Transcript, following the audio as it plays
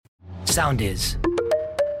Soundis.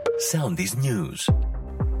 Soundis News.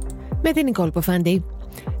 Με την Νικόλ Ποφάντη.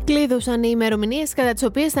 Κλείδωσαν οι ημερομηνίες κατά τις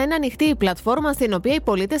οποίες θα είναι ανοιχτή η πλατφόρμα στην οποία οι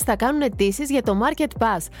πολίτες θα κάνουν αιτήσεις για το Market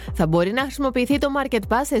Pass. Θα μπορεί να χρησιμοποιηθεί το Market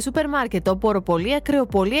Pass σε σούπερ μάρκετ, οποροπωλεία,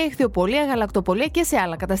 κρεοπωλεία, ηχθειοπωλεία, γαλακτοπωλεία και σε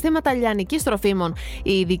άλλα καταστήματα λιανικής τροφίμων.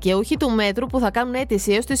 Οι δικαιούχοι του μέτρου που θα κάνουν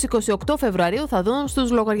αίτηση έως τις 28 Φεβρουαρίου θα δουν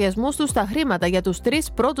στους λογαριασμούς τους τα χρήματα για τους 3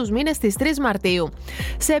 πρώτους μήνες της 3 Μαρτίου.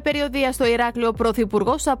 Σε περιοδεία στο Ηράκλειο, ο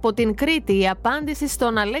Πρωθυπουργός από την Κρήτη, η απάντηση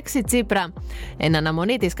στον Αλέξη Τσίπρα. Εν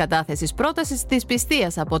αναμονή της κατάθεσης πρότασης της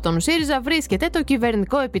πιστείας από τον ΣΥΡΙΖΑ βρίσκεται το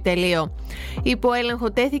κυβερνητικό επιτελείο. Υπό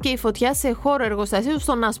έλεγχο τέθηκε η φωτιά σε χώρο εργοστασίου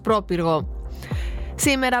στον Ασπρόπυργο.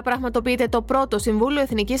 Σήμερα πραγματοποιείται το πρώτο Συμβούλιο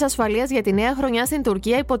Εθνικής Ασφαλείας για τη νέα χρονιά στην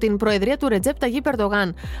Τουρκία υπό την προεδρία του Ρετζέπ Ταγίπ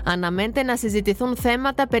Ερντογάν. Αναμένεται να συζητηθούν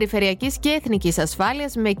θέματα περιφερειακής και εθνικής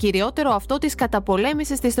ασφάλειας, με κυριότερο αυτό της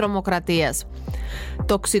καταπολέμησης της τρομοκρατίας.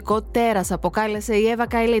 Τοξικό τέρας αποκάλεσε η Εύα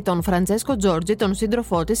Καηλή τον Φραντσέσκο Τζόρτζι, τον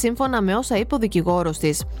σύντροφό της, σύμφωνα με όσα είπε ο δικηγόρος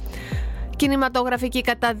της. Κινηματογραφική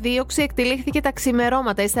καταδίωξη εκτελήχθηκε τα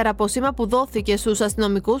ξημερώματα ύστερα από σήμα που δόθηκε στους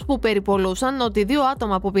αστυνομικούς που περιπολούσαν ότι 2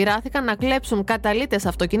 άτομα που πειράθηκαν να κλέψουν καταλύτες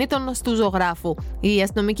αυτοκινήτων του ζωγράφου. Οι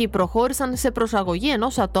αστυνομικοί προχώρησαν σε προσαγωγή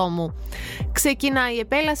ενός ατόμου. Ξεκινάει η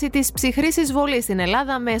επέλαση της ψυχρής εισβολής στην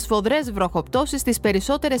Ελλάδα με σφοδρές βροχοπτώσεις στις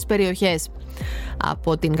περισσότερες περιοχές.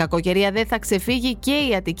 Από την κακοκαιρία δεν θα ξεφύγει και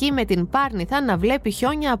η Αττική, με την Πάρνηθα να βλέπει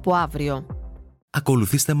χιόνια από αύριο.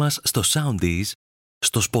 Ακολουθήστε μας στο Soundis,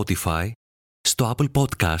 στο Spotify, στο Apple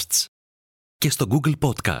Podcasts και στο Google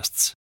Podcasts.